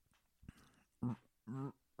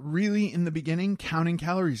really in the beginning counting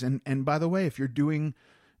calories. And by the way, if you're doing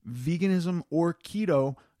veganism or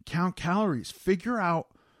keto, count calories. Figure out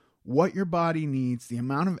what your body needs, the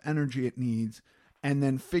amount of energy it needs, and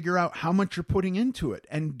then figure out how much you're putting into it.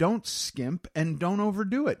 And don't skimp and don't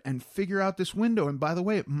overdo it, and figure out this window. And by the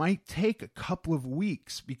way, it might take a couple of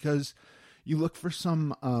weeks, because you look for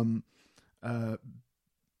some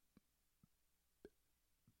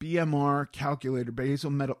BMR calculator,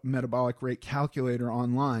 basal metabolic rate calculator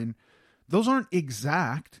online. Those aren't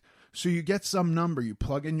exact. So you get some number, you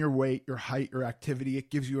plug in your weight, your height, your activity. It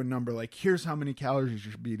gives you a number like, here's how many calories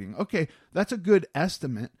you're eating. Okay, that's a good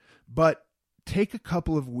estimate, but take a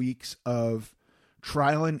couple of weeks of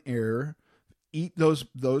trial and error. Eat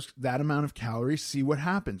that amount of calories, see what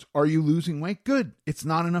happens. Are you losing weight? Good. It's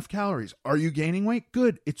not enough calories. Are you gaining weight?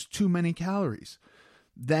 Good. It's too many calories.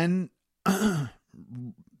 Then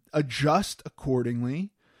adjust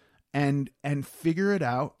accordingly and figure it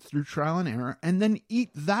out through trial and error, and then eat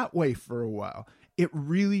that way for a while. It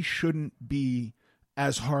really shouldn't be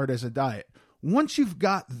as hard as a diet. Once you've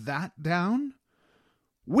got that down,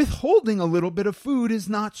 withholding a little bit of food is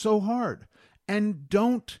not so hard. And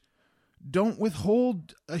don't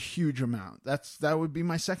withhold a huge amount. That would be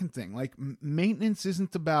my second thing. Like, maintenance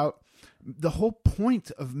isn't about, the whole point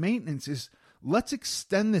of maintenance is, let's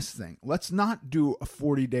extend this thing. Let's not do a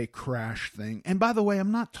 40-day crash thing. And by the way,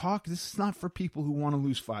 this is not for people who want to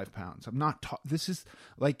lose 5 pounds. This is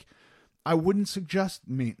like, I wouldn't suggest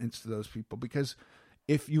maintenance to those people, because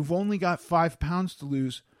if you've only got 5 pounds to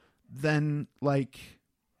lose, then what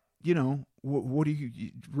do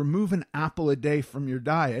you remove an apple a day from your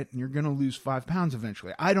diet and you're going to lose 5 pounds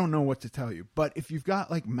eventually. I don't know what to tell you, but if you've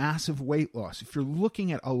got like massive weight loss, if you're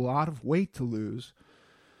looking at a lot of weight to lose,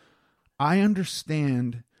 I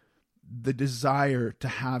understand the desire to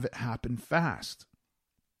have it happen fast.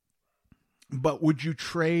 But would you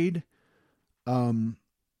trade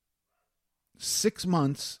 6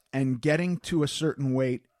 months and getting to a certain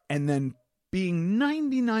weight and then being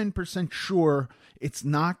 99% sure it's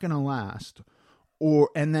not going to last,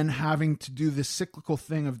 and then having to do this cyclical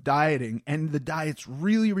thing of dieting, and the diet's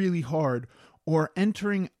really, really hard, or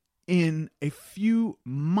entering in a few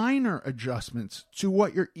minor adjustments to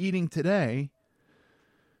what you're eating today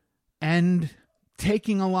and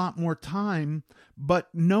taking a lot more time, but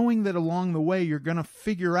knowing that along the way you're going to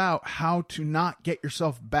figure out how to not get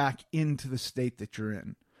yourself back into the state that you're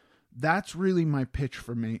in. That's really my pitch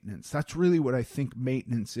for maintenance. That's really what I think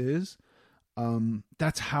maintenance is.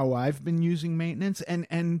 That's how I've been using maintenance.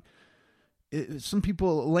 And some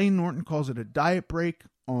people, Elaine Norton calls it a diet break.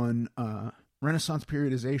 On Renaissance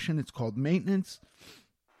periodization, it's called maintenance.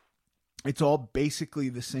 It's all basically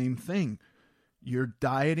the same thing. You're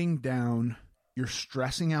dieting down, you're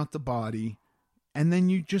stressing out the body, and then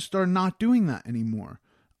you just are not doing that anymore.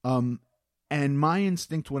 And my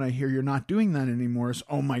instinct when I hear you're not doing that anymore is,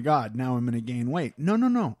 oh my God, now I'm going to gain weight.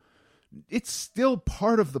 No. It's still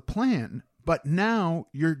part of the plan, but now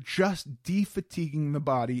you're just defatiguing the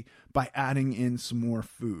body by adding in some more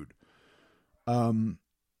food.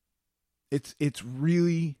 It's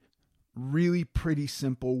really, really pretty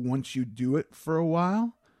simple once you do it for a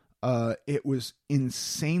while. It was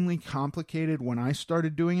insanely complicated when I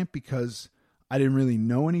started doing it because I didn't really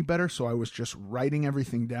know any better, so I was just writing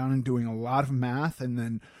everything down and doing a lot of math and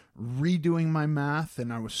then redoing my math,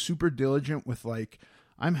 and I was super diligent with, like,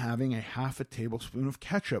 I'm having a half a tablespoon of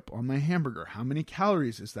ketchup on my hamburger. How many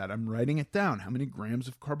calories is that? I'm writing it down. How many grams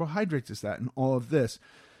of carbohydrates is that? And all of this.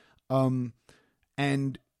 And,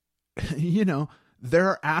 you know, there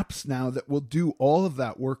are apps now that will do all of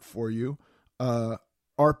that work for you.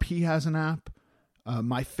 RP has an app.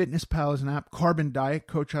 MyFitnessPal has an app. Carbon Diet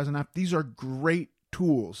Coach has an app. These are great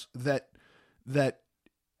tools that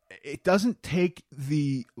it doesn't take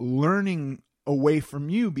the learning away from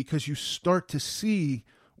you because you start to see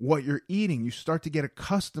what you're eating. You start to get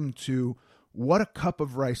accustomed to what a cup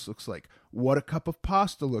of rice looks like, what a cup of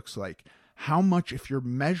pasta looks like, how much, if you're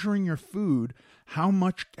measuring your food, how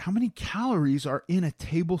many calories are in a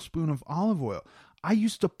tablespoon of olive oil. I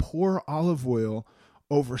used to pour olive oil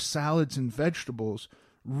over salads and vegetables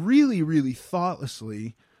really, really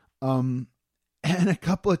thoughtlessly. And a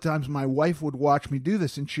couple of times my wife would watch me do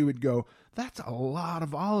this and she would go, that's a lot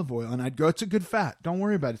of olive oil. And I'd go, it's a good fat. Don't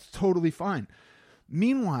worry about it. It's totally fine.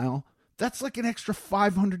 Meanwhile, that's like an extra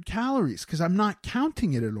 500 calories because I'm not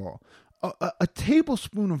counting it at all. A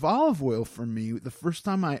tablespoon of olive oil for me, the first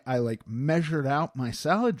time I like measured out my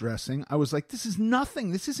salad dressing, I was like, this is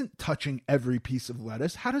nothing. This isn't touching every piece of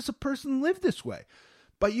lettuce. How does a person live this way?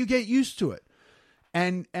 But you get used to it.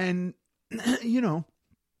 And you know,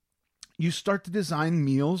 you start to design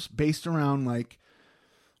meals based around like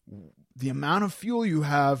the amount of fuel you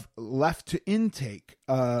have left to intake.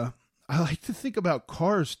 I like to think about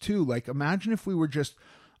cars too. Like imagine if we were just,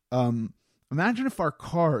 imagine if our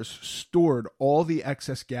cars stored all the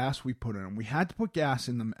excess gas we put in them. We had to put gas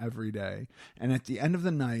in them every day. And at the end of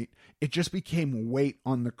the night, it just became weight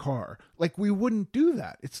on the car. Like we wouldn't do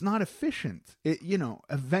that. It's not efficient.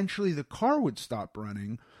 Eventually the car would stop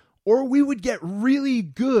running, or we would get really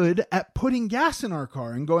good at putting gas in our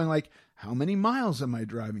car and going like, how many miles am I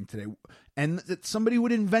driving today? And that somebody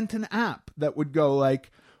would invent an app that would go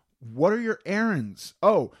like, what are your errands?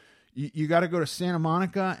 Oh, you got to go to Santa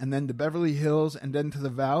Monica and then to Beverly Hills and then to the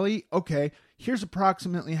Valley. Okay, here's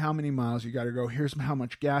approximately how many miles you got to go. Here's how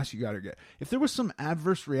much gas you got to get. If there was some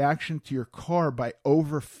adverse reaction to your car by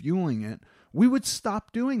over-fueling it, we would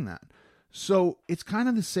stop doing that. So it's kind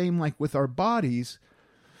of the same like with our bodies.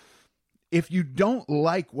 If you don't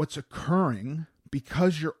like what's occurring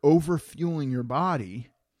because you're over-fueling your body,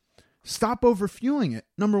 stop over-fueling it.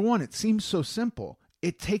 Number one, it seems so simple.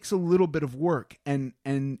 It takes a little bit of work. And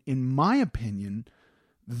in my opinion,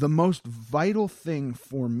 the most vital thing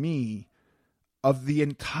for me of the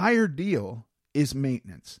entire deal is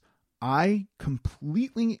maintenance. I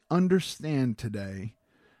completely understand today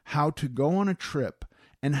how to go on a trip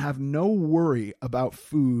and have no worry about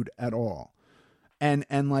food at all.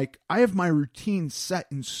 And like I have my routine set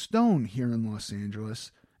in stone here in Los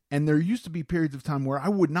Angeles. And there used to be periods of time where I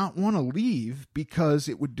would not want to leave because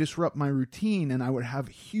it would disrupt my routine and I would have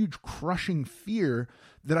huge crushing fear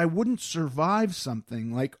that I wouldn't survive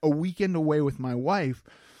something like a weekend away with my wife.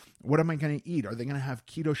 What am I going to eat? Are they going to have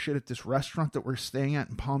keto shit at this restaurant that we're staying at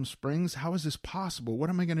in Palm Springs? How is this possible? What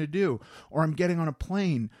am I going to do? Or I'm getting on a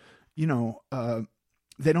plane,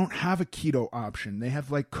 they don't have a keto option. They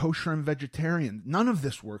have like kosher and vegetarian. None of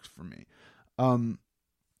this works for me.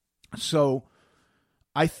 So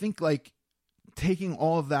I think like taking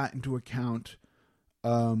all of that into account,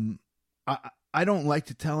 I don't like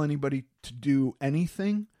to tell anybody to do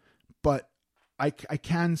anything, but I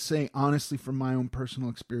can say honestly from my own personal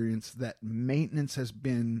experience that maintenance has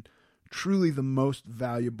been truly the most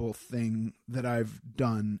valuable thing that I've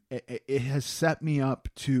done. It has set me up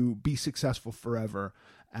to be successful forever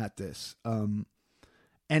at this. And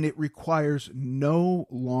it requires no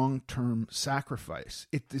long-term sacrifice.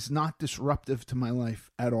 It is not disruptive to my life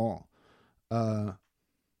at all.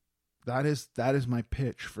 That is my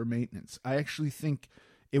pitch for maintenance. I actually think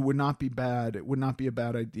it would not be bad. It would not be a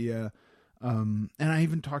bad idea. And I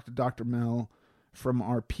even talked to Dr. Mel from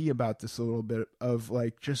RP about this a little bit, of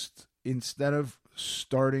like, just instead of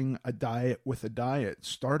starting a diet with a diet,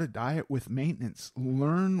 start a diet with maintenance.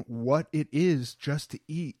 Learn what it is just to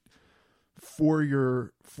eat for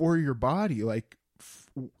your body. Like,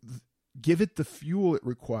 give it the fuel it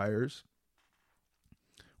requires,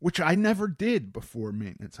 which I never did before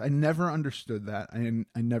maintenance. I never understood that. I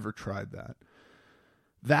never tried that.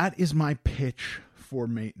 That is my pitch for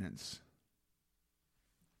maintenance.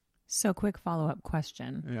 So, quick follow-up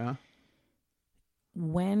question. Yeah.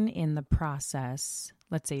 When in the process,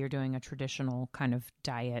 let's say you're doing a traditional kind of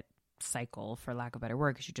diet cycle, for lack of a better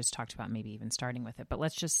word, because you just talked about maybe even starting with it, but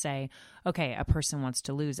let's just say, okay, a person wants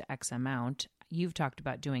to lose X amount. You've talked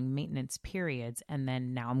about doing maintenance periods, and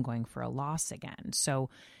then now I'm going for a loss again. So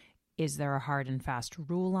is there a hard and fast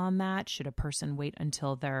rule on that? Should a person wait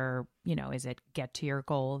until they're, is it get to your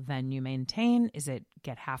goal, then you maintain? Is it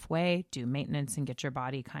get halfway, do maintenance and get your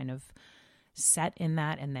body kind of set in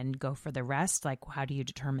that, and then go for the rest? Like, how do you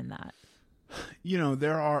determine that?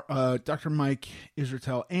 There are Dr. Mike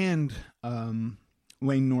Israetel and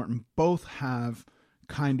Lane Norton both have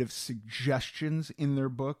kind of suggestions in their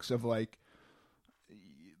books of like,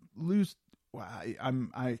 lose.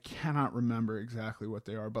 I cannot remember exactly what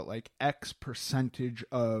they are, but like X percentage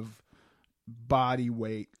of body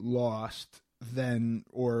weight lost, then,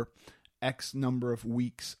 or X number of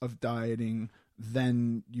weeks of dieting,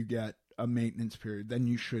 then you get a maintenance period.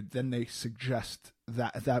 Then they suggest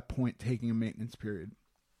that at that point taking a maintenance period.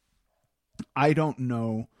 I don't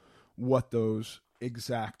know what those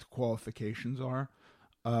exact qualifications are,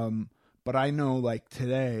 but I know like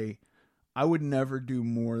today, I would never do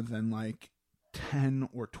more than like 10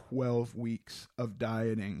 or 12 weeks of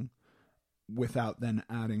dieting without then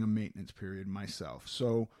adding a maintenance period myself.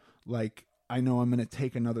 So like, I know I'm going to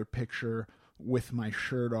take another picture with my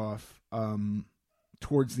shirt off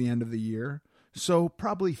towards the end of the year. So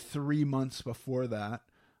probably 3 months before that,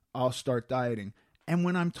 I'll start dieting. And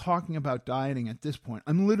when I'm talking about dieting at this point,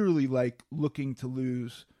 I'm literally like looking to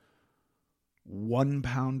lose 1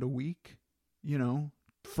 pound a week,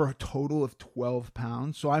 for a total of 12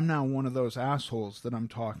 pounds. So I'm now one of those assholes that I'm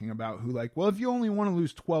talking about who like, well, if you only want to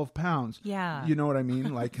lose 12 pounds, yeah, you know what I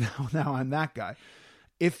mean? Like now I'm that guy.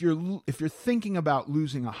 If you're thinking about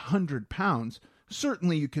losing 100 pounds,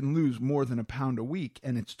 certainly you can lose more than a pound a week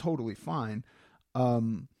and it's totally fine.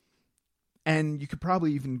 And you could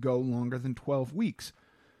probably even go longer than 12 weeks.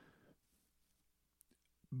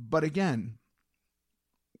 But again,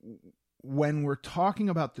 when we're talking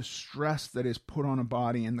about the stress that is put on a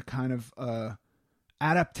body and the kind of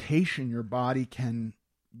adaptation your body can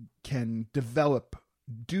develop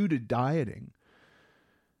due to dieting,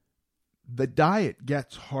 the diet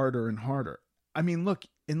gets harder and harder. I mean, look,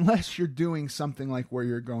 unless you're doing something like where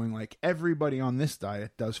you're going like everybody on this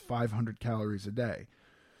diet does 500 calories a day.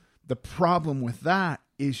 The problem with that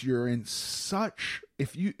is you're in such,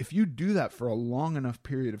 if you do that for a long enough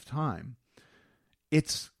period of time,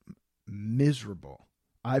 it's miserable.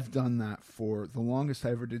 I've done that for the longest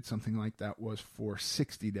I ever did something like that was for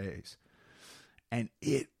 60 days. And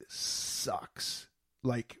it sucks.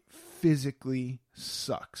 Like physically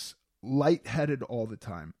sucks. Lightheaded all the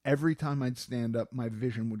time. Every time I'd stand up, my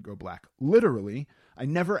vision would go black. Literally, I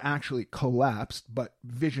never actually collapsed, but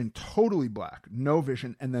vision totally black. No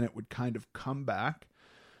vision. And then it would kind of come back.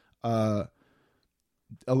 A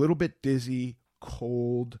little bit dizzy,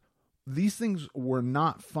 cold. These things were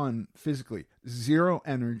not fun physically. Zero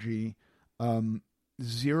energy,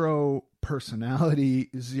 zero personality,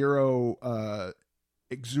 zero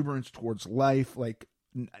exuberance towards life. Like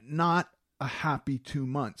not a happy 2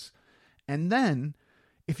 months. And then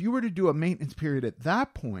if you were to do a maintenance period at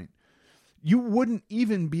that point, you wouldn't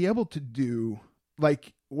even be able to do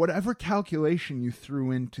like whatever calculation you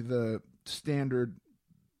threw into the standard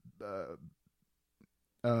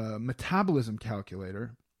metabolism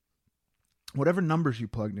calculator, whatever numbers you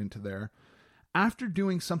plugged into there, after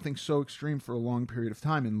doing something so extreme for a long period of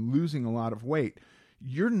time and losing a lot of weight,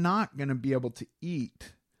 you're not going to be able to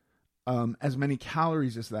eat as many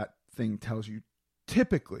calories as that thing tells you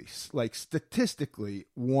typically, like statistically,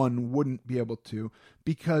 one wouldn't be able to,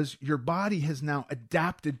 because your body has now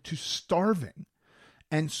adapted to starving.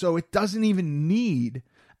 And so it doesn't even need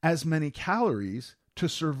as many calories to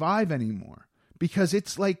survive anymore, because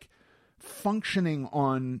it's like functioning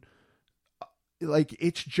on, like,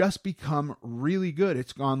 it's just become really good.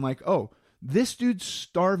 It's gone like, oh, this dude's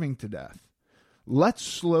starving to death. Let's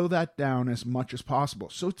slow that down as much as possible.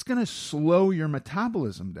 So it's going to slow your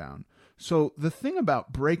metabolism down. So the thing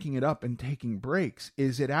about breaking it up and taking breaks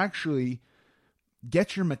is it actually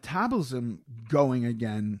gets your metabolism going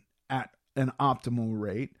again at an optimal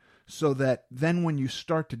rate, so that then when you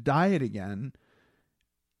start to diet again,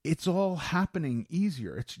 it's all happening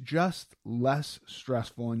easier. It's just less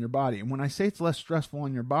stressful on your body. And when I say it's less stressful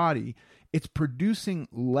on your body, it's producing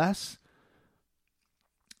less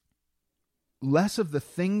of the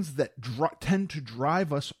things that tend to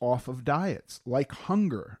drive us off of diets, like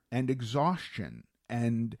hunger and exhaustion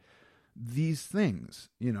and these things,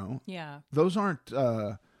 you know. Yeah. Those aren't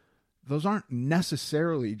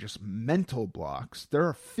necessarily just mental blocks. There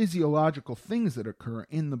are physiological things that occur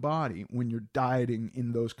in the body when you're dieting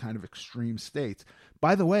in those kind of extreme states.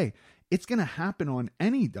 By the way, it's going to happen on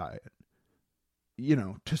any diet, you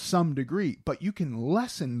know, to some degree, but you can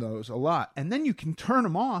lessen those a lot. And then you can turn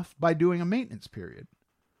them off by doing a maintenance period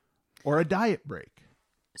or a diet break.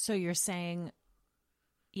 So you're saying,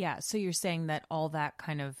 so you're saying that all that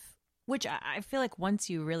kind of, which I feel like once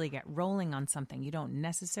you really get rolling on something, you don't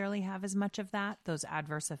necessarily have as much of that, those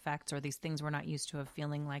adverse effects or these things we're not used to of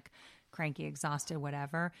feeling like cranky, exhausted,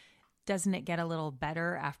 whatever. Doesn't it get a little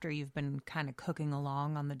better after you've been kind of cooking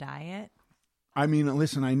along on the diet? I mean,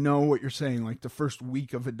 listen, I know what you're saying. Like the first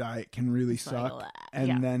week of a diet can really suck, like,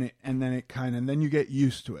 and then you get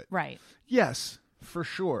used to it. Right. Yes, for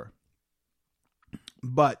sure.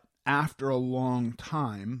 But after a long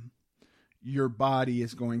time, your body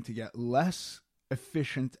is going to get less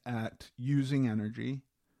efficient at using energy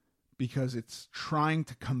because it's trying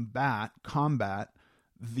to combat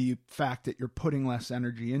the fact that you're putting less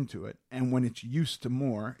energy into it. And when it's used to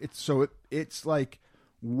more, it's like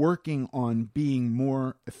working on being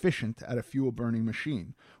more efficient at a fuel burning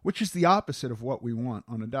machine, which is the opposite of what we want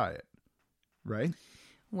on a diet, right?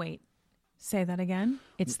 Wait, say that again.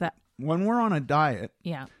 It's that when we're on a diet,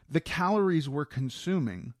 yeah, the calories we're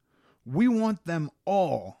consuming, we want them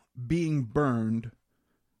all being burned,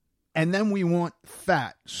 and then we want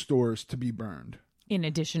fat stores to be burned. In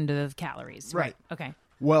addition to the calories. Right. Okay.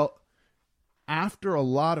 Well, after a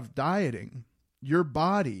lot of dieting, your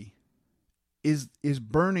body is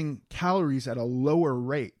burning calories at a lower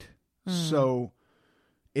rate. So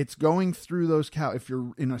it's going through those if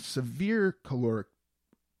you're in a severe caloric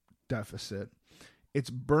deficit,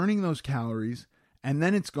 it's burning those calories, and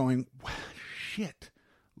then it's going, shit,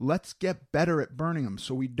 let's get better at burning them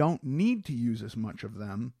so we don't need to use as much of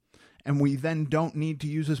them, and we then don't need to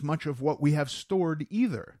use as much of what we have stored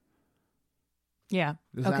either. Yeah.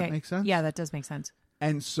 Does that make sense? Yeah, that does make sense.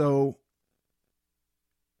 And so,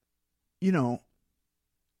 you know,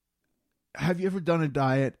 have you ever done a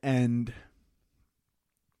diet and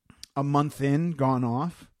a month in, gone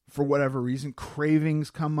off for whatever reason, cravings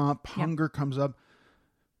come up, hunger comes up,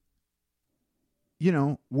 you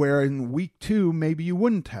know, where in week 2, maybe you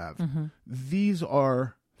wouldn't have. Mm-hmm. These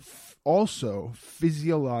are also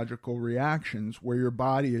physiological reactions where your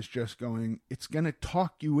body is just going, it's going to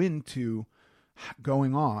talk you into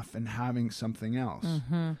going off and having something else.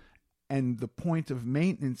 Mm-hmm. And the point of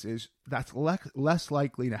maintenance is that's less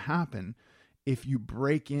likely to happen if you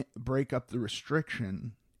break up the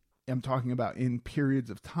restriction. I'm talking about in periods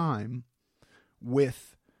of time,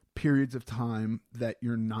 with periods of time that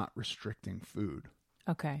you're not restricting food.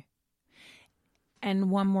 Okay.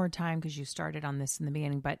 And one more time, because you started on this in the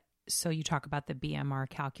beginning, but so you talk about the BMR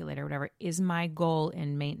calculator, whatever. Is my goal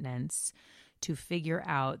in maintenance to figure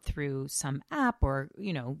out through some app or,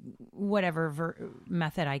 you know, whatever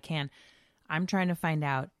method I can, I'm trying to find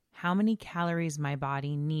out how many calories my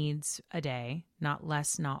body needs a day, not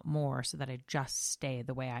less, not more, so that I just stay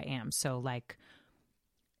the way I am. So like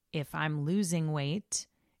if I'm losing weight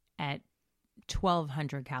at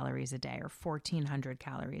 1,200 calories a day or 1,400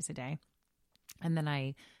 calories a day, and then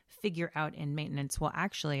I figure out in maintenance, well,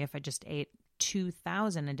 actually, if I just ate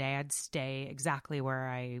 2,000 a day, I'd stay exactly where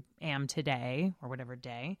I am today or whatever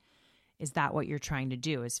day. Is that what you're trying to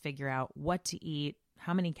do, is figure out what to eat,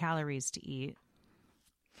 how many calories to eat,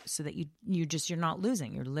 so that you're not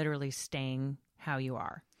losing. You're literally staying how you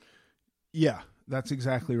are. Yeah, that's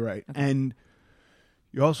exactly right. Okay. And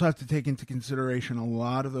you also have to take into consideration a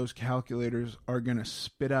lot of those calculators are going to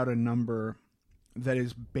spit out a number that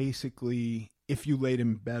is basically, if you laid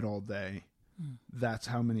in bed all day, that's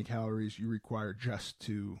how many calories you require just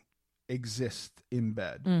to exist in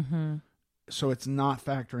bed. Mm-hmm. So it's not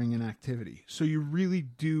factoring in activity. So you really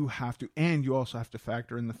do have to, and you also have to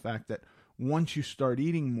factor in the fact that once you start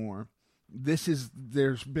eating more,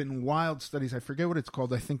 there's been wild studies, I forget what it's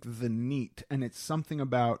called, I think the NEAT, and it's something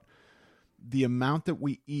about the amount that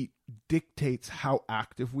we eat dictates how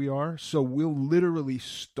active we are. So we'll literally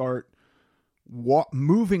start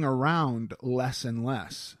moving around less and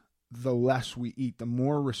less. The less we eat, the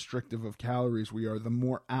more restrictive of calories we are, the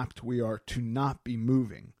more apt we are to not be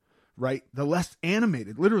moving, right? The less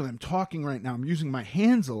animated. Literally, I'm talking right now. I'm using my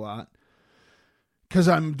hands a lot because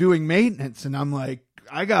I'm doing maintenance and I'm like,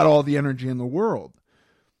 I got all the energy in the world.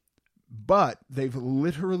 But they've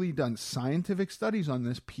literally done scientific studies on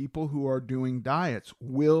this. People who are doing diets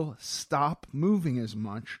will stop moving as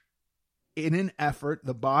much in an effort.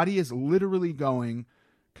 The body is literally going,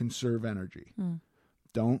 conserve energy.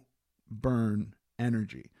 Don't burn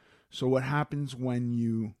energy. So what happens when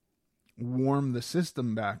you warm the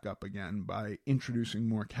system back up again by introducing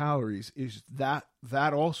more calories is that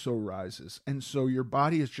also rises. And so your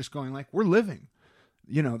body is just going like, we're living.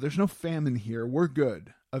 There's no famine here. We're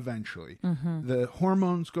good eventually. Mm-hmm. The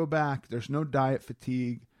hormones go back. There's no diet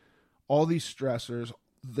fatigue. All these stressors.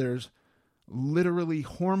 There's literally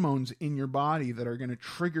hormones in your body that are going to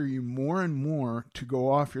trigger you more and more to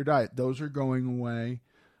go off your diet. Those are going away.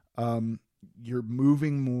 You're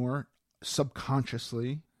moving more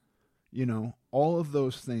subconsciously. All of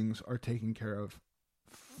those things are taken care of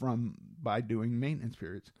by doing maintenance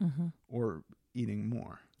periods or eating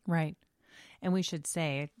more. Right. And we should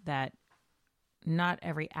say that not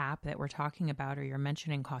every app that we're talking about or you're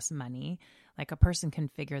mentioning costs money. Like a person can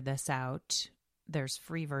figure this out. There's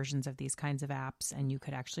free versions of these kinds of apps, and you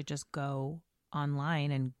could actually just go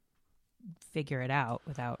online and figure it out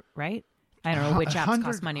without, right? I don't know which apps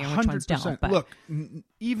cost money and which ones don't. But look,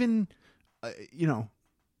 even,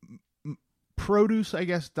 produce, I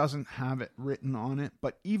guess, doesn't have it written on it.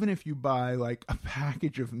 But even if you buy like a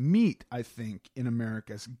package of meat, I think in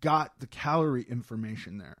America's got the calorie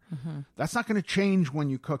information there. Mm-hmm. That's not going to change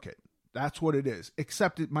when you cook it. That's what it is.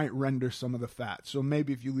 Except it might render some of the fat. So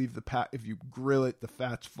maybe if you leave if you grill it, the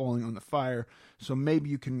fat's falling on the fire. So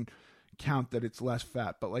maybe you can count that it's less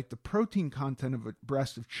fat. But like the protein content of a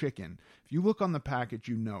breast of chicken, if you look on the package,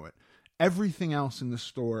 you know it. Everything else in the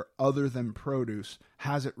store other than produce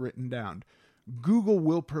has it written down. Google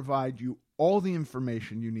will provide you all the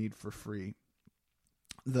information you need for free.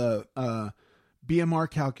 The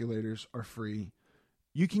BMR calculators are free.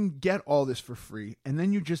 You can get all this for free, and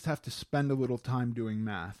then you just have to spend a little time doing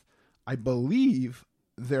math. I believe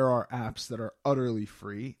there are apps that are utterly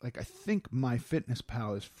free. Like I think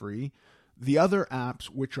MyFitnessPal is free. The other apps,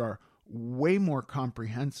 which are way more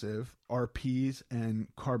comprehensive, RPs and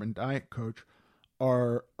Carbon Diet Coach,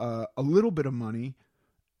 are a little bit of money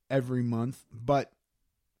every month, but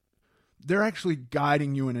they're actually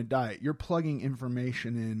guiding you in a diet. You're plugging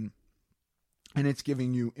information in, and it's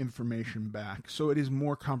giving you information back. So it is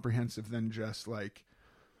more comprehensive than just like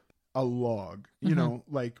a log.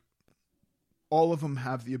 Like all of them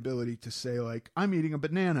have the ability to say like, I'm eating a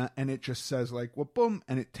banana, and it just says like, well, boom,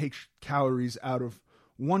 and it takes calories out of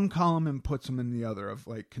one column and puts them in the other of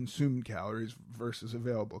like consumed calories versus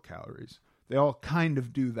available calories. They all kind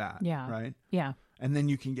of do that. Yeah. Right? Yeah. And then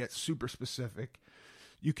you can get super specific.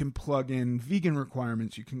 You can plug in vegan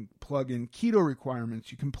requirements. You can plug in keto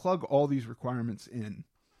requirements. You can plug all these requirements in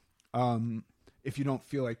if you don't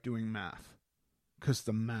feel like doing math, because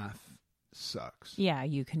the math sucks. Yeah,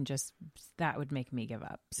 you can just, that would make me give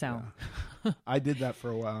up. So yeah. I did that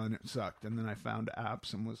for a while and it sucked. And then I found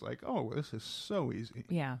apps and was like, oh, this is so easy.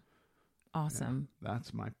 Yeah. Awesome. Yeah,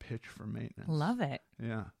 that's my pitch for maintenance. Love it.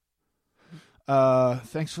 Yeah.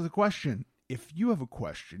 Thanks for the question. If you have a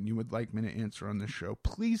question you would like me to answer on this show,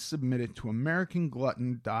 please submit it to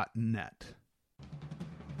AmericanGlutton.net.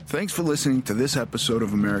 Thanks for listening to this episode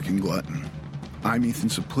of American Glutton. I'm Ethan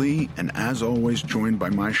Suplee, and as always, joined by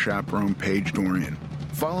my chaperone, Paige Dorian.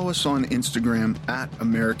 Follow us on Instagram at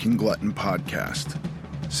American Glutton Podcast.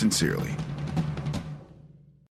 Sincerely.